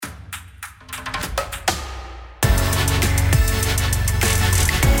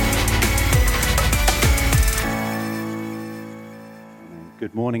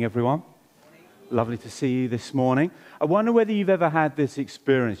Good morning, everyone. Lovely to see you this morning. I wonder whether you've ever had this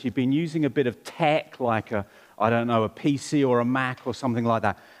experience. You've been using a bit of tech, like a PC or a Mac or something like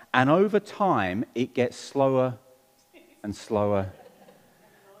that. And over time, it gets slower and slower.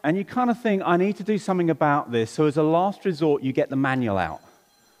 And you kind of think, I need to do something about this. So as a last resort, you get the manual out.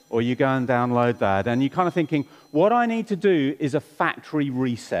 Or you go and download that. And you're kind of thinking, what I need to do is a factory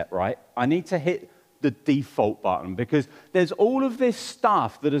reset, right? I need to hit the default button, because there's all of this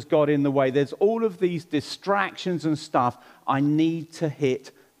stuff that has got in the way. There's all of these distractions and stuff. I need to hit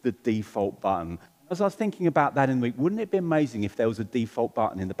the default button. As I was thinking about that in the week, wouldn't it be amazing if there was a default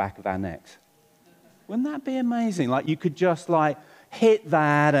button in the back of our necks? Wouldn't that be amazing? Like you could just hit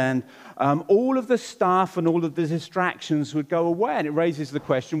that and all of the stuff and all of the distractions would go away. And it raises the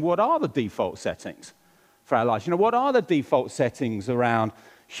question, what are the default settings for our lives? What are the default settings around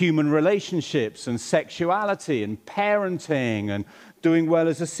human relationships and sexuality and parenting and doing well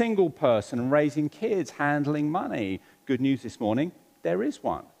as a single person and raising kids, handling money? Good news this morning, there is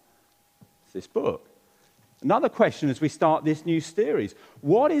one. It's this book. Another question as we start this new series,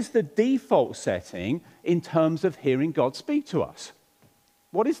 what is the default setting in terms of hearing God speak to us?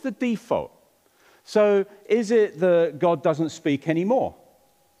 What is the default? So is it that God doesn't speak anymore?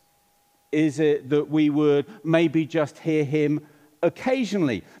 Is it that we would maybe just hear him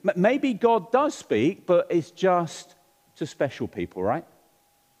occasionally? Maybe God does speak, but it's just to special people, right?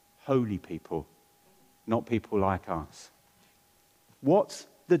 Holy people, not people like us. What's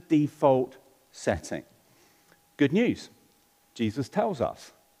the default setting? Good news. Jesus tells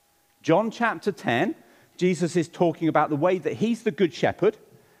us. John chapter 10, Jesus is talking about the way that he's the good shepherd,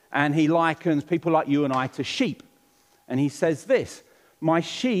 and he likens people like you and I to sheep. And he says this, my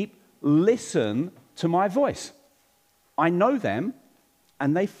sheep listen to my voice. I know them,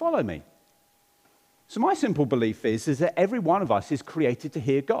 and they follow me. So my simple belief is that every one of us is created to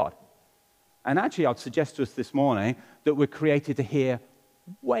hear God. And actually, I'd suggest to us this morning that we're created to hear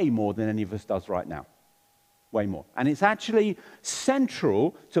way more than any of us does right now. Way more. And it's actually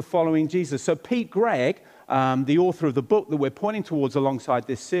central to following Jesus. So Pete Greig, the author of the book that we're pointing towards alongside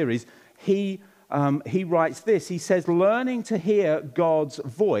this series, he writes this. He says, learning to hear God's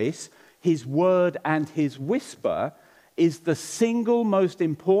voice, his word and his whisper, is the single most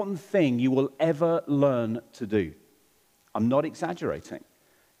important thing you will ever learn to do. I'm not exaggerating.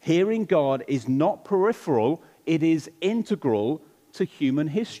 Hearing God is not peripheral, it is integral to human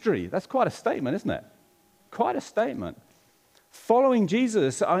history. That's quite a statement, isn't it? Quite a statement. Following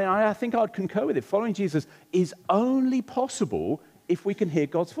Jesus, I think I'd concur with it. Following Jesus is only possible if we can hear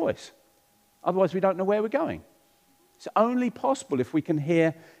God's voice. Otherwise, we don't know where we're going. It's only possible if we can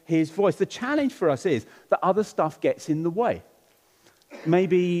hear his voice. The challenge for us is that other stuff gets in the way.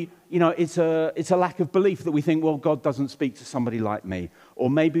 Maybe, it's a lack of belief that we think, well, God doesn't speak to somebody like me. Or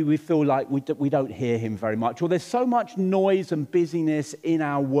maybe we feel like we don't hear him very much. Or there's so much noise and busyness in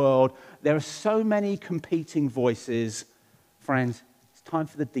our world. There are so many competing voices. Friends, it's time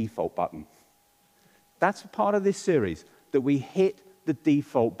for the default button. That's a part of this series, that we hit the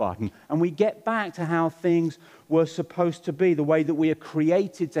default button and we get back to how things were supposed to be, the way that we are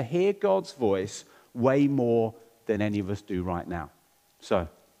created to hear God's voice way more than any of us do right now. So,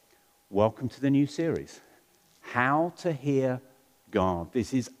 welcome to the new series, How to Hear God.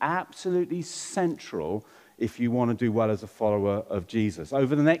 This is absolutely central if you want to do well as a follower of Jesus.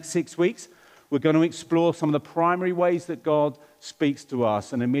 Over the next 6 weeks, we're going to explore some of the primary ways that God speaks to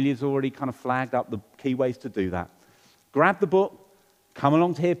us, and Amelia's already kind of flagged up the key ways to do that. Grab the book, come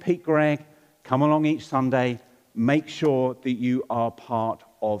along to hear Pete Greig, come along each Sunday, make sure that you are part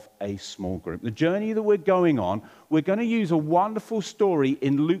of a small group. The journey that we're going on, we're going to use a wonderful story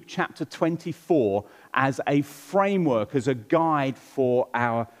in Luke chapter 24 as a framework, as a guide for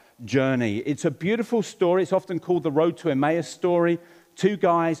our journey. It's a beautiful story. It's often called the Road to Emmaus story. Two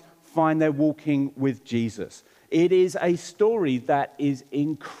guys find they're walking with Jesus. It is a story that is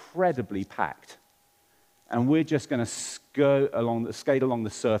incredibly packed. And we're just going to skate along the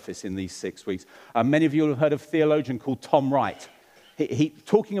surface in these 6 weeks. Many of you have heard of a theologian called Tom Wright. He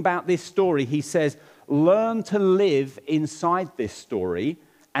talking about this story, he says, learn to live inside this story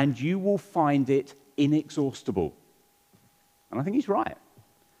and you will find it inexhaustible. And I think he's right.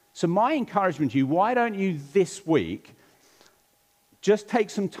 So my encouragement to you, why don't you this week just take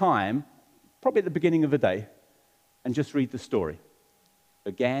some time, probably at the beginning of the day, and just read the story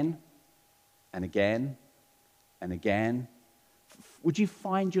again and again and again. Would you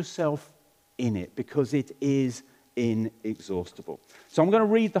find yourself in it? Because it is inexhaustible. So I'm going to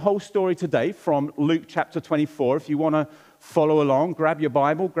read the whole story today from Luke chapter 24. If you want to follow along, grab your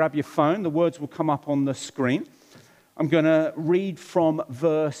Bible, grab your phone. The words will come up on the screen. I'm going to read from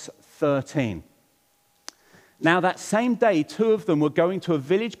verse 13. Now that same day, two of them were going to a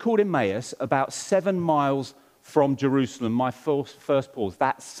village called Emmaus, about 7 miles from Jerusalem. My first pause.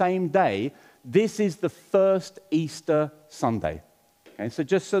 That same day, this is the first Easter Sunday. Okay, so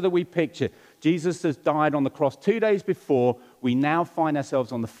just so that we picture, Jesus has died on the cross 2 days before. We now find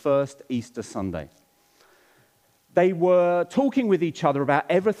ourselves on the first Easter Sunday. They were talking with each other about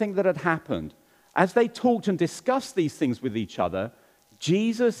everything that had happened. As they talked and discussed these things with each other,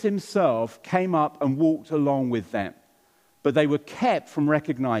 Jesus himself came up and walked along with them, but they were kept from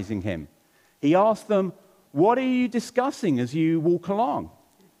recognizing him. He asked them, "What are you discussing as you walk along?"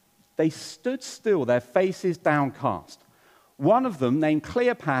 They stood still, their faces downcast. One of them, named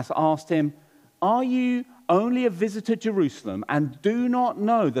Cleopas, asked him, "Are you only a visitor to Jerusalem and do not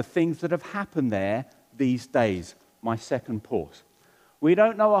know the things that have happened there these days?" My second pause. We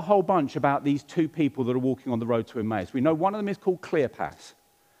don't know a whole bunch about these two people that are walking on the road to Emmaus. We know one of them is called Cleopas.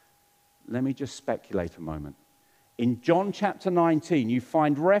 Let me just speculate a moment. In John chapter 19, you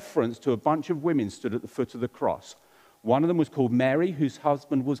find reference to a bunch of women stood at the foot of the cross. One of them was called Mary, whose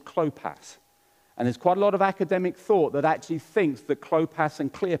husband was Clopas. And there's quite a lot of academic thought that actually thinks that Clopas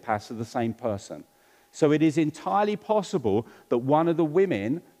and Cleopas are the same person. So it is entirely possible that one of the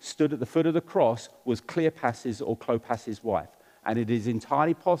women stood at the foot of the cross was Cleopas's or Clopas's wife. And it is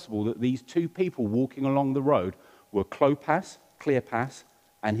entirely possible that these two people walking along the road were Clopas, Cleopas,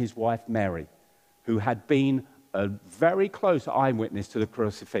 and his wife Mary, who had been a very close eyewitness to the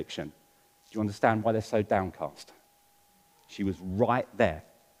crucifixion. Do you understand why they're so downcast? She was right there,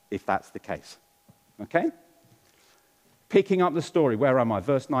 if that's the case. Okay? Picking up the story, where am I?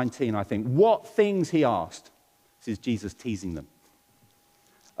 Verse 19, I think. What things, he asked. This is Jesus teasing them.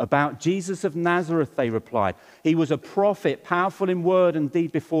 About Jesus of Nazareth, they replied. He was a prophet, powerful in word and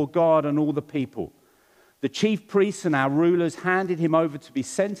deed before God and all the people. The chief priests and our rulers handed him over to be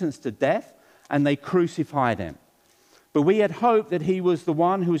sentenced to death, and they crucified him. But we had hoped that he was the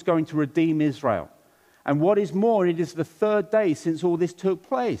one who was going to redeem Israel. And what is more, it is the third day since all this took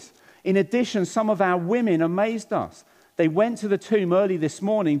place. In addition, some of our women amazed us. They went to the tomb early this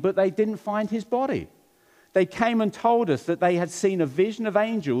morning, but they didn't find his body. They came and told us that they had seen a vision of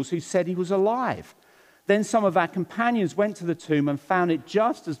angels who said he was alive. Then some of our companions went to the tomb and found it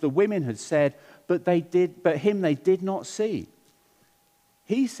just as the women had said, but him they did not see.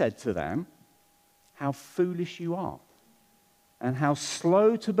 He said to them, "How foolish you are, and how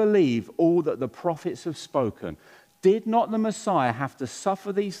slow to believe all that the prophets have spoken. Did not the Messiah have to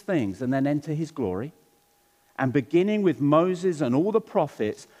suffer these things and then enter his glory?" And beginning with Moses and all the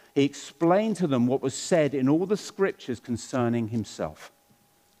prophets, he explained to them what was said in all the scriptures concerning himself.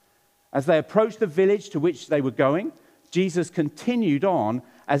 As they approached the village to which they were going, Jesus continued on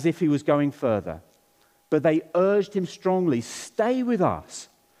as if he was going further. But they urged him strongly, "Stay with us,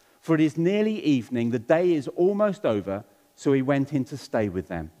 for it is nearly evening, the day is almost over." So he went in to stay with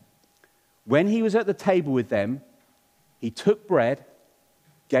them. When he was at the table with them, he took bread,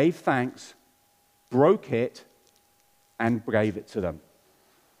 gave thanks, broke it, and gave it to them.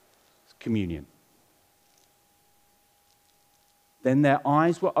 It's communion. Then their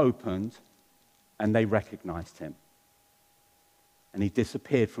eyes were opened, and they recognized him. And he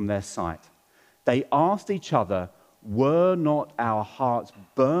disappeared from their sight. They asked each other, "Were not our hearts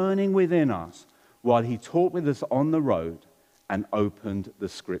burning within us while he talked with us on the road and opened the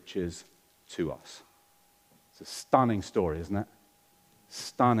scriptures to us?" It's a stunning story, isn't it?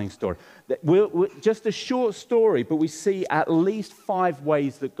 Stunning story. Just a short story, but we see at least 5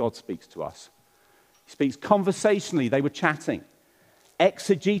 ways that God speaks to us. He speaks conversationally, they were chatting.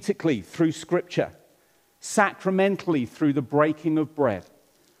 Exegetically, through Scripture. Sacramentally, through the breaking of bread.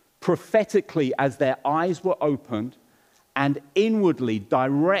 Prophetically, as their eyes were opened. And inwardly,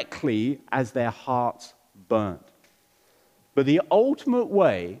 directly, as their hearts burned. But the ultimate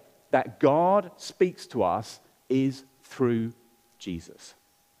way that God speaks to us is through Jesus.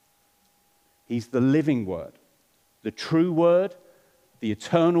 He's the living word, the true word, the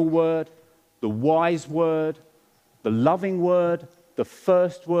eternal word, the wise word, the loving word, the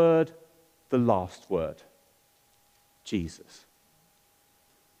first word, the last word. Jesus.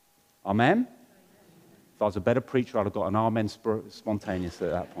 Amen? If I was a better preacher, I'd have got an amen spontaneous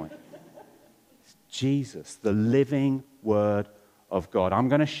at that point. It's Jesus, the living word of God. I'm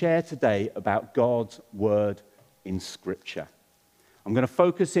going to share today about God's word in Scripture. I'm going to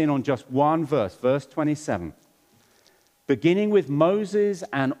focus in on just one verse, verse 27. Beginning with Moses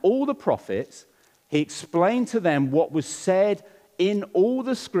and all the prophets, he explained to them what was said in all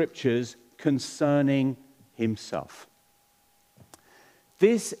the scriptures concerning himself.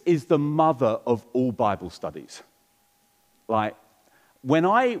 This is the mother of all Bible studies. Like, when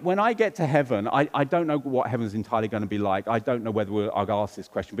I get to heaven, I don't know what heaven's entirely going to be like. I don't know whether I'll ask this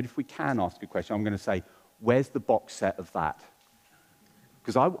question. But if we can ask a question, I'm going to say, where's the box set of that?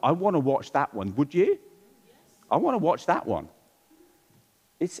 Because I want to watch that one. Would you? Yes. I want to watch that one.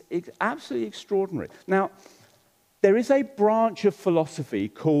 It's absolutely extraordinary. Now, there is a branch of philosophy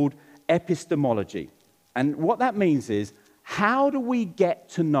called epistemology. And what that means is, how do we get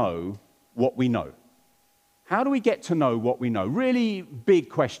to know what we know? How do we get to know what we know? Really big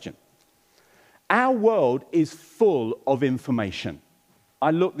question. Our world is full of information.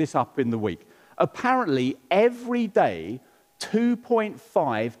 I looked this up in the week. Apparently, every day,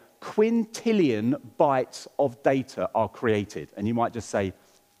 2.5 quintillion bytes of data are created. And you might just say,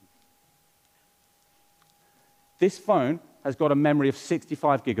 this phone has got a memory of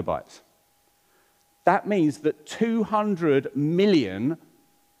 65 gigabytes. That means that 200 million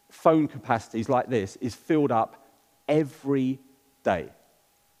phone capacities like this is filled up every day.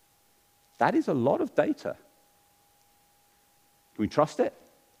 That is a lot of data. Can we trust it?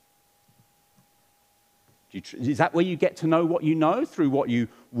 Is that where you get to know what you know? Through what you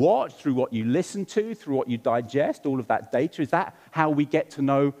watch, through what you listen to, through what you digest, all of that data? Is that how we get to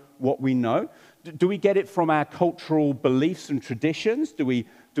know what we know? Do we get it from our cultural beliefs and traditions?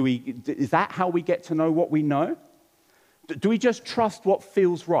 Is that how we get to know what we know? Do we just trust what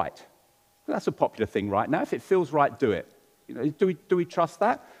feels right? Well, that's a popular thing right now. If it feels right, do it. Do we trust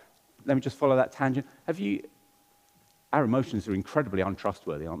that? Let me just follow that tangent. Our emotions are incredibly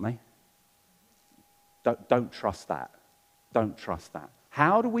untrustworthy, aren't they? Don't trust that. Don't trust that.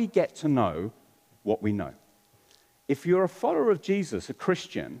 How do we get to know what we know? If you're a follower of Jesus, a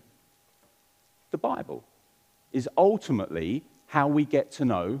Christian, the Bible is ultimately how we get to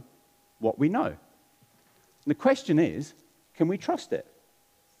know what we know. And the question is, can we trust it?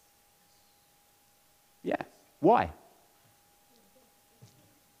 Yeah. Why?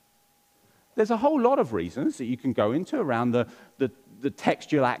 There's a whole lot of reasons that you can go into around the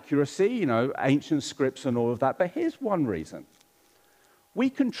textual accuracy, ancient scripts and all of that. But here's one reason. We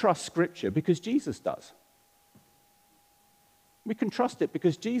can trust Scripture because Jesus does. We can trust it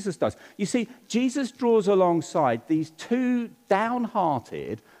because Jesus does. You see, Jesus draws alongside these two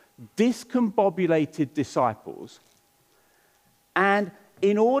downhearted, discombobulated disciples, and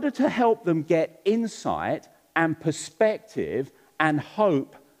in order to help them get insight and perspective and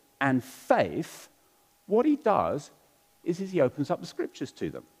hope and faith, what he does is he opens up the Scriptures to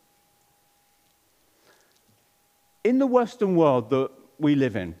them. In the Western world that we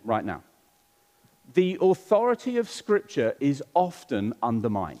live in right now, the authority of Scripture is often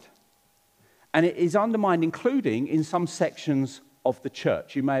undermined. And it is undermined, including in some sections of the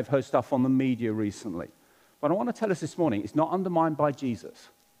church. You may have heard stuff on the media recently. But I want to tell us this morning, it's not undermined by Jesus.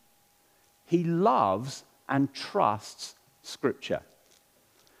 He loves and trusts Scripture.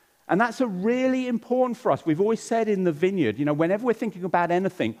 And that's a really important for us. We've always said in the Vineyard, whenever we're thinking about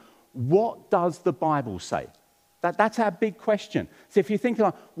anything, what does the Bible say? That's our big question. So if you think,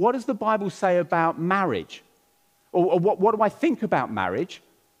 what does the Bible say about marriage? Or what do I think about marriage?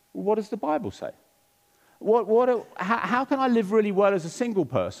 Well, what does the Bible say? How can I live really well as a single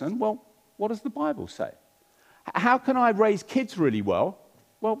person? Well, what does the Bible say? How can I raise kids really well?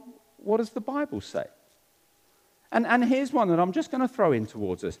 Well, what does the Bible say? And here's one that I'm just going to throw in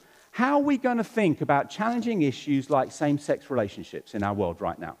towards us. How are we going to think about challenging issues like same-sex relationships in our world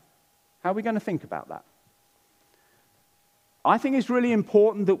right now? How are we going to think about that? I think it's really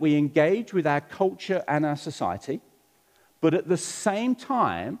important that we engage with our culture and our society, but at the same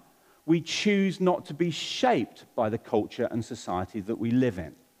time, we choose not to be shaped by the culture and society that we live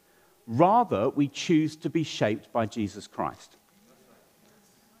in. Rather, we choose to be shaped by Jesus Christ.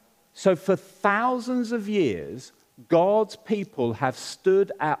 So for thousands of years, God's people have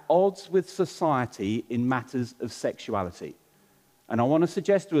stood at odds with society in matters of sexuality. And I want to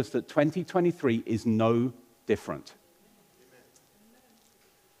suggest to us that 2023 is no different.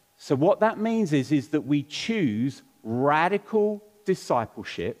 So what that means is that we choose radical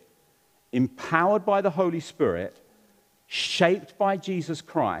discipleship, empowered by the Holy Spirit, shaped by Jesus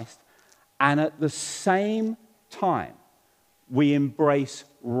Christ, and at the same time, we embrace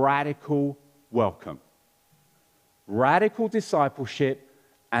radical welcome. Radical discipleship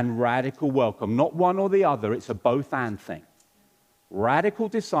and radical welcome. Not one or the other, it's a both-and thing. Radical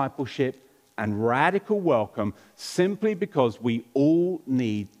discipleship and radical welcome simply because we all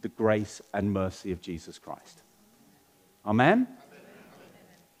need the grace and mercy of Jesus Christ. Amen?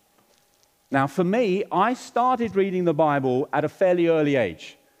 Now, for me, I started reading the Bible at a fairly early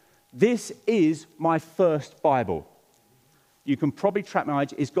age. This is my first Bible. You can probably track my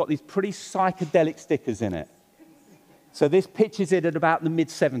age. It's got these pretty psychedelic stickers in it. So this pitches it at about the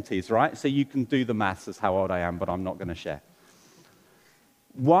mid-70s, right? So you can do the maths as how old I am, but I'm not going to share.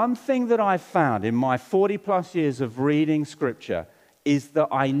 One thing that I've found in my 40-plus years of reading Scripture is that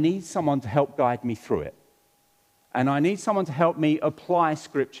I need someone to help guide me through it. And I need someone to help me apply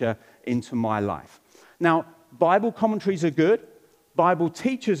Scripture into my life. Now, Bible commentaries are good, Bible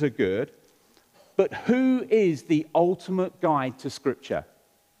teachers are good, but who is the ultimate guide to Scripture?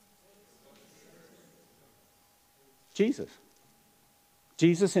 Jesus.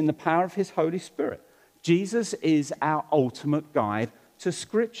 Jesus in the power of his Holy Spirit. Jesus is our ultimate guide to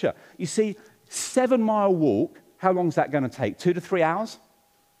Scripture. You see, 7-mile walk, how long is that going to take? 2 to 3 hours?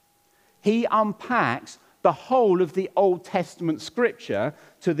 He unpacks the whole of the Old Testament Scripture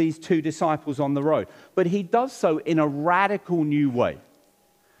to these 2 disciples on the road. But he does so in a radical new way.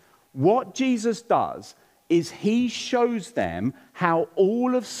 What Jesus does is he shows them how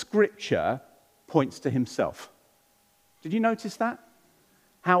all of Scripture points to himself. Did you notice that?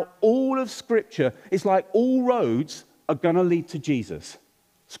 How all of Scripture is like all roads are going to lead to Jesus,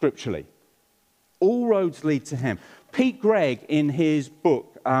 scripturally. All roads lead to him. Pete Greig, in his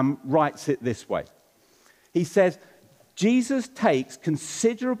book, writes it this way. He says, Jesus takes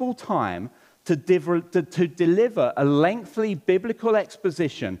considerable time to deliver a lengthy biblical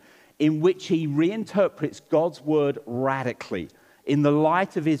exposition in which he reinterprets God's word radically in the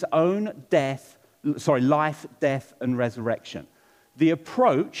light of his own life, death, and resurrection. The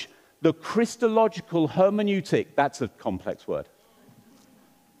approach, the Christological hermeneutic, that's a complex word.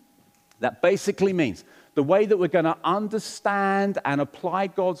 That basically means the way that we're going to understand and apply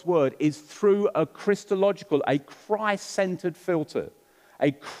God's word is through a Christological, a Christ-centered filter,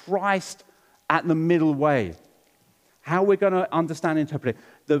 a Christ at the middle way. How we're going to understand and interpret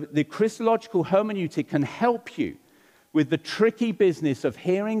it. The Christological hermeneutic can help you with the tricky business of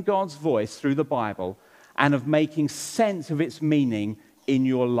hearing God's voice through the Bible and of making sense of its meaning in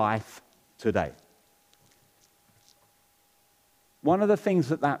your life today. One of the things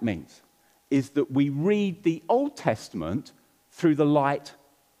that means is that we read the Old Testament through the light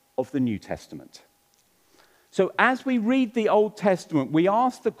of the New Testament. So as we read the Old Testament, we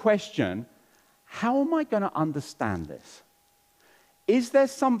ask the question, how am I going to understand this? Is there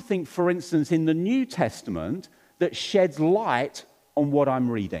something, for instance, in the New Testament that sheds light on what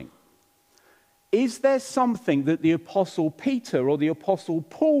I'm reading? Is there something that the Apostle Peter or the Apostle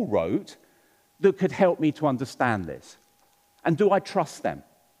Paul wrote that could help me to understand this? And do I trust them?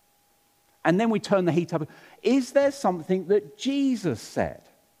 And then we turn the heat up. Is there something that Jesus said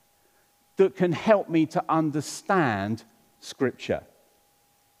that can help me to understand Scripture?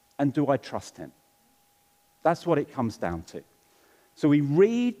 And do I trust him? That's what it comes down to. So we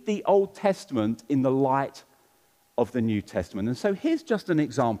read the Old Testament in the light of the New Testament. And so here's just an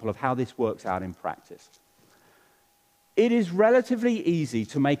example of how this works out in practice. It is relatively easy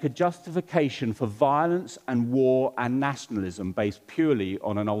to make a justification for violence and war and nationalism based purely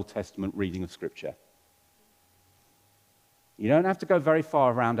on an Old Testament reading of Scripture. You don't have to go very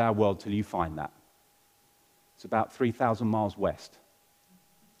far around our world till you find that. It's about 3,000 miles west.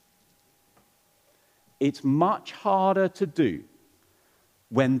 It's much harder to do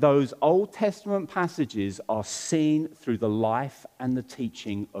when those Old Testament passages are seen through the life and the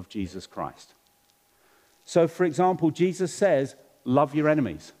teaching of Jesus Christ. So, for example, Jesus says, love your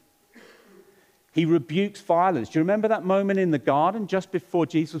enemies. He rebukes violence. Do you remember that moment in the garden just before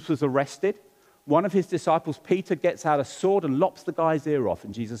Jesus was arrested? One of his disciples, Peter, gets out a sword and lops the guy's ear off,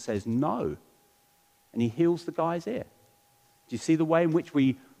 and Jesus says, no. And he heals the guy's ear. Do you see the way in which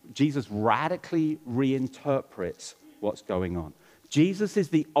Jesus radically reinterprets what's going on? Jesus is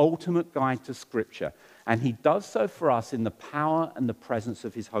the ultimate guide to Scripture, and he does so for us in the power and the presence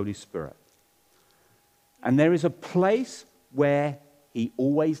of his Holy Spirit. And there is a place where he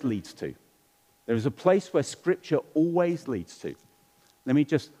always leads to. There is a place where Scripture always leads to. Let me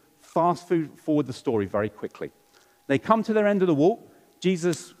just fast forward the story very quickly. They come to their end of the walk.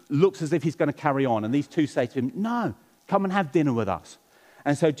 Jesus looks as if he's going to carry on, and these two say to him, no, come and have dinner with us.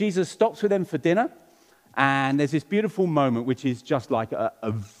 And so Jesus stops with them for dinner, and there's this beautiful moment which is just like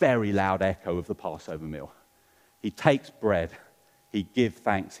a very loud echo of the Passover meal. He takes bread, he gives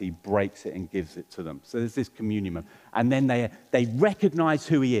thanks, he breaks it and gives it to them. So there's this communion moment. And then they recognize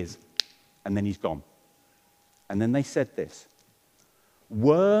who he is, and then he's gone. And then they said this,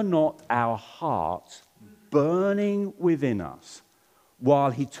 were not our hearts burning within us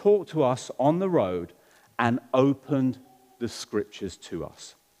while he talked to us on the road and opened the Scriptures to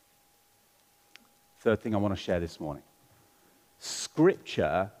us? Third thing I want to share this morning.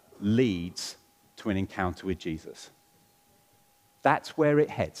 Scripture leads to an encounter with Jesus. That's where it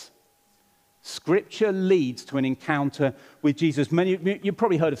heads. Scripture leads to an encounter with Jesus. You've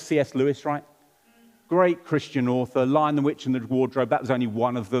probably heard of C.S. Lewis, right? Great Christian author, Lion, the Witch, and the Wardrobe. That was only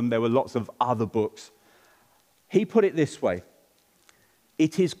one of them. There were lots of other books. He put it this way: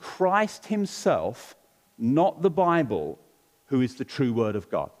 it is Christ himself, not the Bible, who is the true word of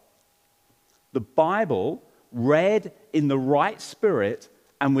God. The Bible, read in the right spirit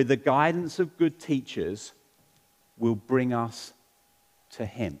and with the guidance of good teachers, will bring us to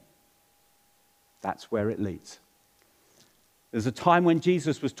him. That's where it leads. There's a time when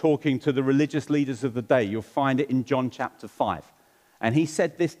Jesus was talking to the religious leaders of the day. You'll find it in John chapter 5. And he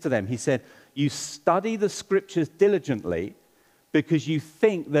said this to them. He said, "You study the scriptures diligently because you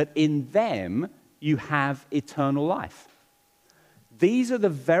think that in them you have eternal life. These are the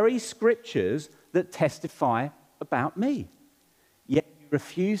very scriptures that testify about me. Yet you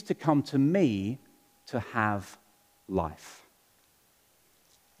refuse to come to me to have life."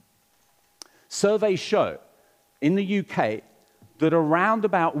 Surveys show in the UK that around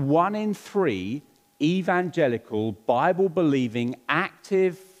about 1 in 3 evangelical, Bible-believing,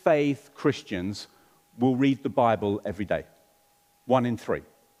 active faith Christians will read the Bible every day. 1 in 3.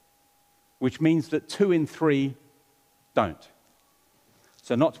 Which means that 2 in 3 don't.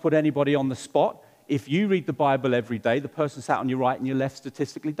 So not to put anybody on the spot, if you read the Bible every day, the person sat on your right and your left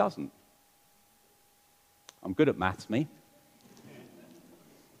statistically doesn't. I'm good at maths, me.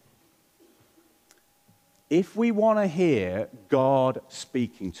 If we want to hear God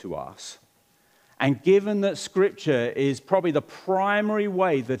speaking to us, and given that Scripture is probably the primary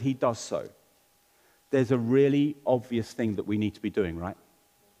way that he does so, there's a really obvious thing that we need to be doing, right?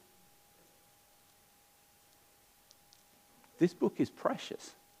 This book is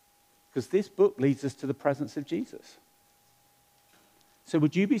precious because this book leads us to the presence of Jesus. So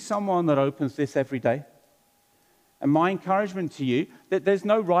would you be someone that opens this every day? And my encouragement to you, that there's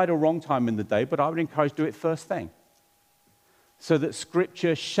no right or wrong time in the day, but I would encourage do it first thing. So that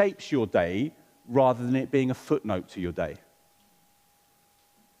Scripture shapes your day rather than it being a footnote to your day.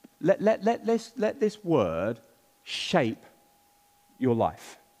 Let this word shape your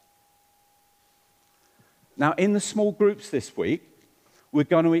life. Now, in the small groups this week, we're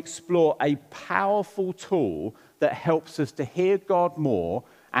going to explore a powerful tool that helps us to hear God more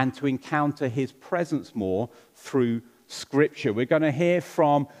and to encounter his presence more through Scripture. We're going to hear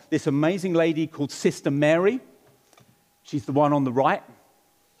from this amazing lady called Sister Mary. She's the one on the right,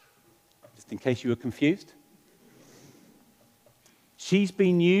 just in case you were confused. She's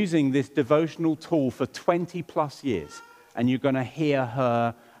been using this devotional tool for 20 plus years, and you're going to hear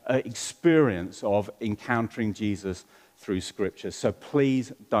her experience of encountering Jesus through Scripture. So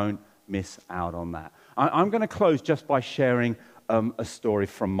please don't miss out on that. I'm going to close just by sharing a story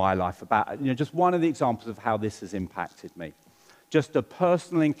from my life about, just one of the examples of how this has impacted me. Just a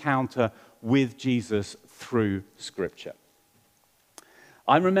personal encounter with Jesus through Scripture.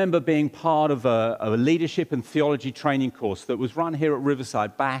 I remember being part of a leadership and theology training course that was run here at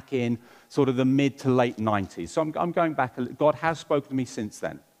Riverside back in sort of the mid to late 90s. So I'm going back. God has spoken to me since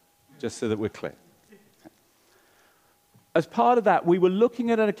then, just so that we're clear. As part of that, we were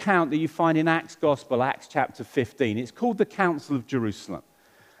looking at an account that you find in Acts Gospel, Acts chapter 15. It's called the Council of Jerusalem.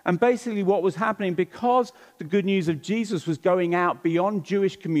 And basically what was happening, because the good news of Jesus was going out beyond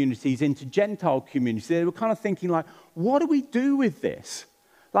Jewish communities into Gentile communities, they were kind of thinking like, what do we do with this?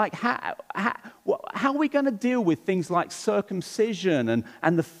 Like, how are we going to deal with things like circumcision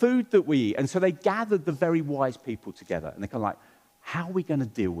and the food that we eat? And so they gathered the very wise people together. And they're kind of like, how are we going to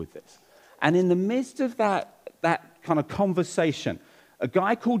deal with this? And in the midst of that kind of conversation, a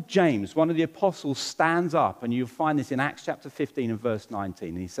guy called James, one of the apostles, stands up, and you'll find this in Acts chapter 15 and verse 19,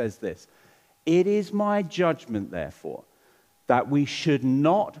 and he says this: "It is my judgment, therefore, that we should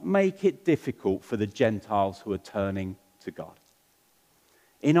not make it difficult for the Gentiles who are turning to God."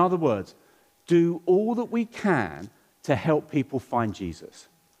 In other words, do all that we can to help people find Jesus.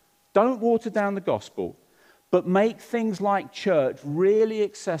 Don't water down the gospel, but make things like church really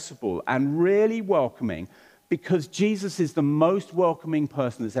accessible and really welcoming, because Jesus is the most welcoming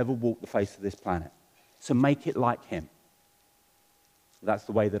person that's ever walked the face of this planet. So make it like him. That's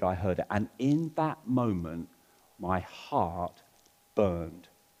the way that I heard it. And in that moment, my heart burned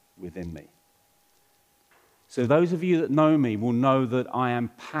within me. So those of you that know me will know that I am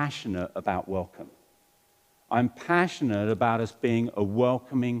passionate about welcome. I'm passionate about us being a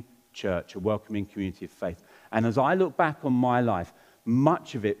welcoming church, a welcoming community of faith. And as I look back on my life,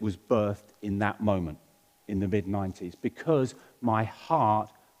 much of it was birthed in that moment in the mid-90s, because my heart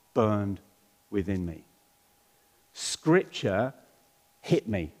burned within me. Scripture hit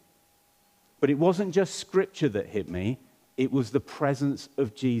me. But it wasn't just Scripture that hit me, it was the presence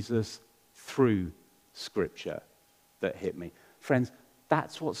of Jesus through Scripture that hit me. Friends,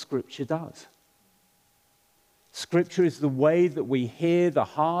 that's what Scripture does. Scripture is the way that we hear the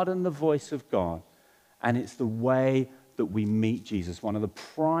heart and the voice of God, and it's the way that we meet Jesus, one of the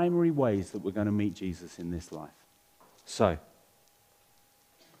primary ways that we're going to meet Jesus in this life. So,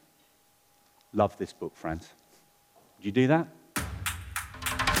 love this book, friends. Would you do that?